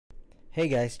Hey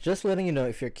guys, just letting you know,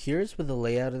 if you're curious with the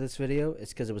layout of this video,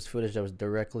 it's because it was footage that was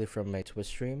directly from my Twitch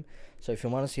stream. So if you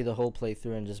want to see the whole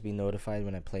playthrough and just be notified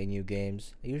when I play new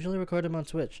games, I usually record them on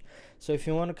Twitch. So if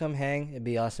you want to come hang, it'd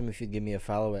be awesome if you'd give me a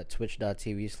follow at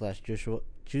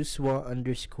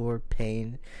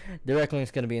twitch.tv/Jusua_pain. Direct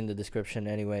link's going to be in the description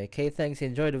anyway. Okay, thanks,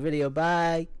 enjoy the video,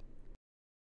 bye!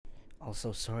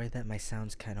 Also, sorry that my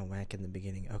sound's kind of whack in the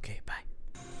beginning. Okay, bye.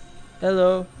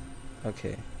 Hello!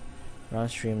 Okay, we're on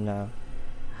stream now.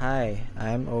 Hi,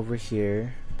 I'm over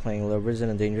here playing Lovers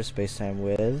in a Dangerous Spacetime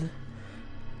with...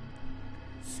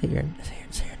 Say your name.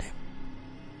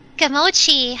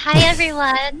 Gamochi! Hi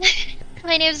everyone!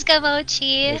 My name's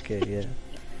Gamochi. Okay, yeah.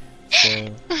 So...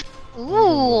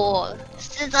 Ooh!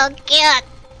 This is so cute!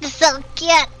 This is so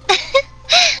cute!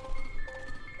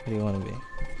 What do you want to be?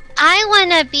 I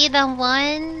wanna be the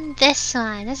one... This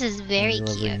one. This is very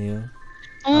Lover cute. New.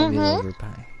 I'll be Lover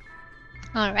Pie.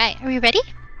 Alright, are we ready?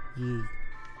 Yeah.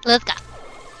 Let's go.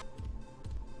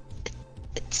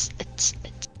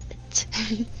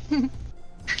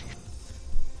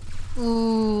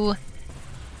 Ooh.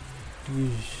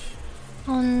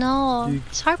 Oh no.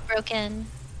 It's heartbroken.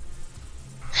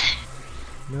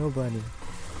 No, Bunny.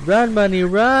 Run, Bunny,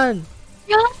 run!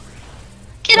 Run!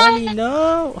 Get Bunny, on!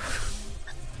 no!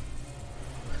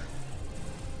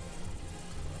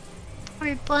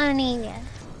 Poor bunny.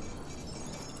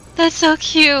 That's so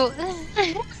cute.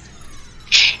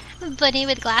 Bunny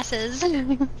with glasses.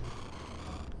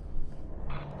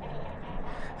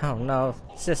 Oh no,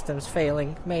 system's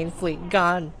failing, main fleet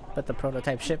gone, but the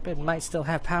prototype ship, it might still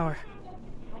have power.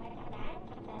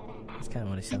 That's kind of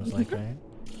what he sounds like, right?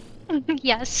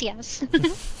 Yes, yes.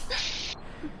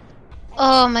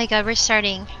 Oh my god, we're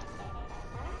starting.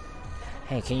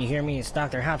 Hey, can you hear me? It's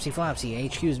Dr. Hopsy Flopsy.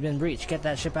 HQ's been breached. Get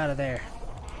that ship out of there.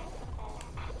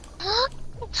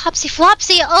 Hopsy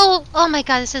Flopsy! Oh my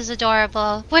god, this is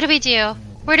adorable. What do we do?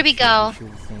 Where do we go?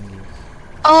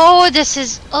 Oh, this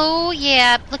is... Oh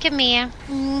yeah, look at me.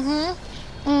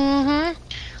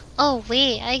 Oh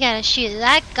wait, I gotta shoot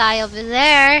that guy over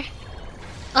there.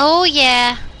 Oh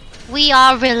yeah, we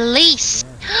are released.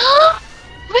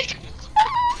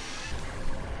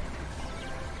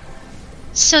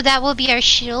 So that will be our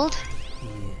shield.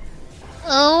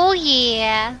 Oh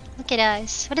yeah, look at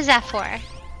us. What is that for?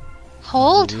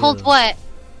 Hold? Hold what?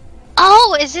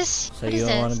 Oh, is this... So you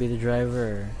don't want to be the driver?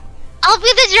 Or? I'll be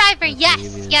the driver! Okay,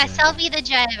 Yes! Yes, I'll be the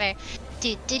driver.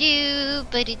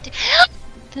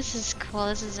 This is cool.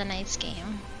 This is a nice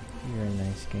game. You're a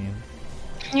nice game.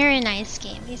 You're a nice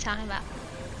game. What are you talking about?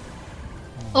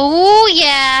 Oh,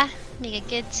 yeah! Make a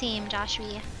good team,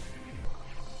 Joshua.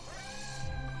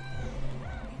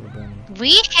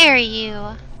 We hear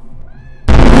you!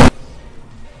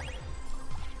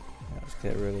 Let's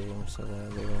get rid of them so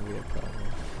that they won't be a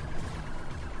problem.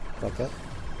 Fuck up.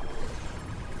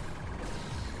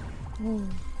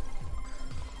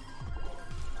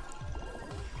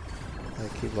 I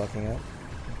keep walking up.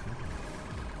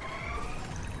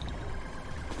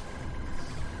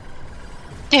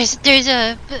 Okay. There's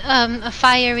a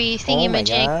fiery thingy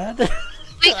majig. Oh my god.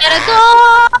 We gotta go!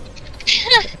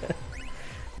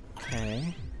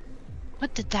 Okay.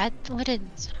 What did that do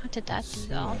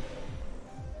though?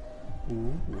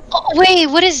 Ooh. Oh wait,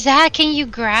 what is that? Can you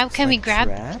grab? It's can like we grab?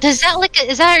 traps? Does that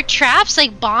is that our traps?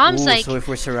 Like bombs? Ooh, like so if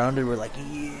we're surrounded, we're like,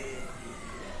 yeah.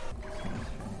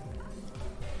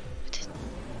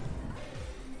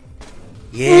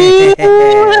 Yeah.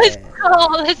 Ooh, let's go!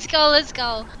 Let's go! Let's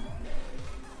go!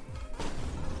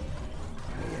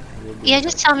 Yeah,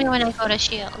 just tell me when I go to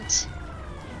shields.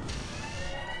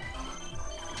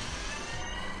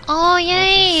 Oh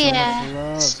yay!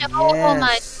 So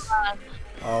much love.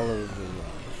 All of the love.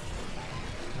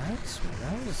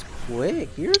 That was quick.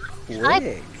 You're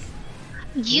quick.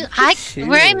 You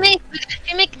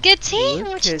make a good team.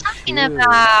 What you talking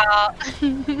about?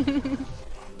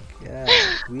 Yeah,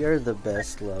 we are the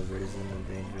best lovers in the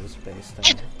dangerous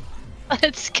Spacetime.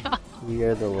 Let's go. We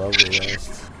are the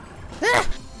loverest.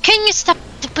 Can you stop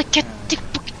the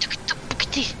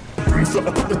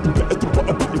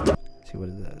See what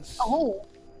it does. Oh,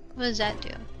 what does that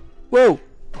do? Whoa!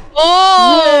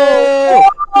 Oh!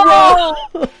 Whoa!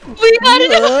 We got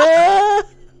it!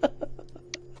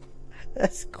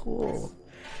 That's cool.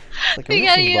 It's like a We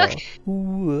got wrecking you.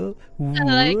 ball. I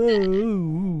like that.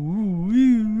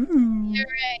 You're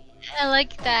right. I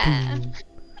like that.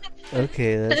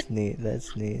 Okay, that's neat.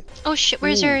 That's neat. Oh shit!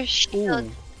 Where's our shield?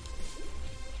 Ooh.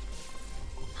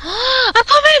 I'm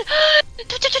coming!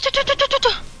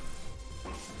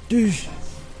 Douche!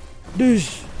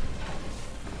 Douche!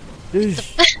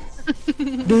 Douche!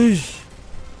 Douche!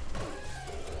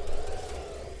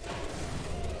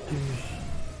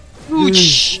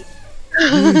 Douche.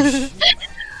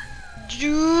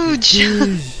 Douche.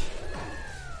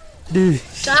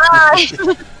 Douche. Die.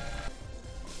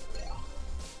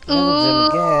 Again.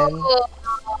 Ooh.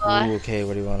 Ooh, okay,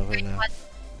 what do you want to put now?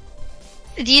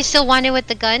 Do you still want it with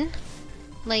the gun?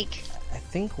 Like, I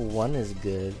think one is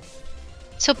good.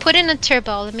 so put in a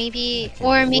turbo, maybe, Okay,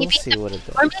 or we'll maybe, see what it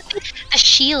does. or maybe a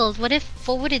shield. What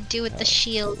would it do with the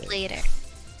shield later?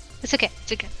 It's okay.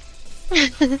 It's okay.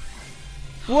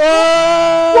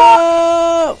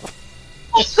 Whoa!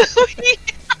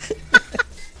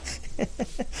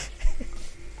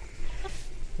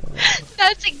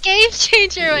 That's a game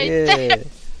changer right there.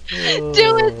 Whoa.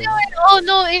 Do it. Oh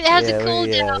no, it has a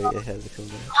cooldown. Yeah, it has a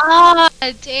cooldown. Ah,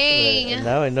 dang.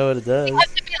 Now I know what it does. You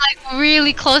have to be like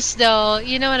really close though.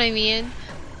 You know what I mean?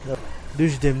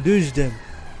 Douche them, douche them.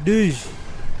 Douche.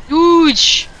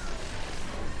 Douche.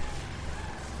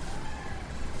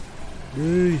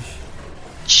 Douche.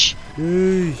 Douche.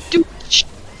 Douche. Douche.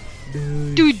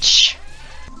 Douche. Douche.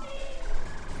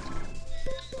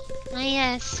 Ah,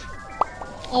 yes.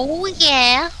 Oh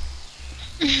yeah.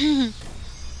 We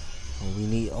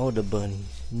need all the bunnies.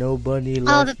 No bunny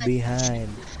All left the bunnies. behind.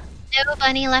 No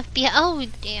bunny left behind. Oh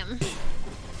damn.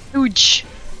 Douche.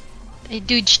 I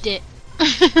dooched it.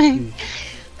 I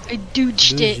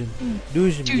dooched Douche it. him.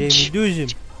 Douche him, Douche. Jamie. Douche him.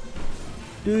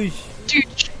 Douche.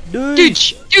 Douche.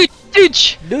 Douche. Douche.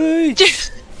 Douche. Douche.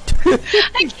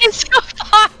 I get so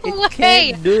far It away.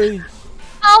 can't douche.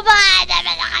 Oh my!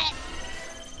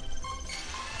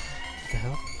 The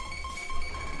hell?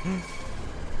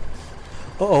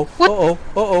 Uh-oh. What? Uh-oh.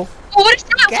 Uh-oh. What is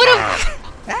that?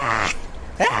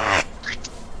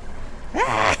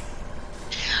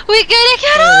 We gotta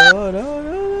get up! No, no, no,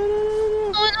 no, no, no.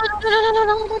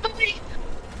 Oh no.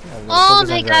 Yeah, Oh focus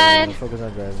my on driving. God. Focus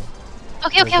on driving.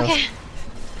 Okay.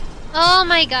 Oh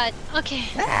my god. Okay.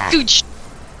 Douche.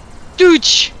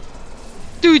 Douche.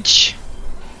 Douche.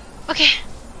 Okay.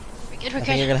 We're good. I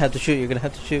think you're gonna have to shoot. You're gonna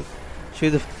have to shoot.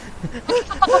 Shoot the.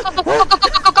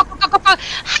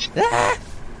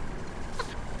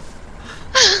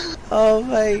 Oh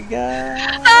my god.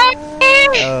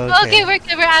 Okay, we're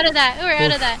good. We're out of that. We're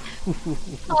out of that.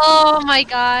 Oh my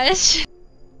gosh.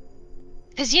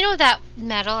 Because you know that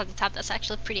metal at the top, that's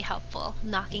actually pretty helpful,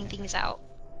 knocking things out.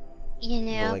 You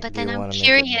know, Well, like, but do you then I'm wanna make it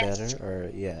curious. better, or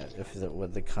yeah,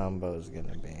 what the combo is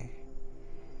gonna be.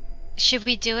 Should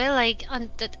we do it like on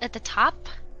at the top?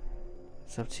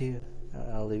 It's up to you.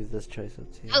 I'll leave this choice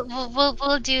up to you.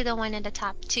 We'll do the one at the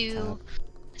top too. Top.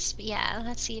 Yeah,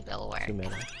 let's see if it'll work. Two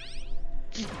minutes.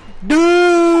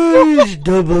 Douche!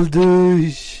 Double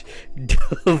douche!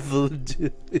 Double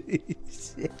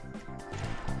douche!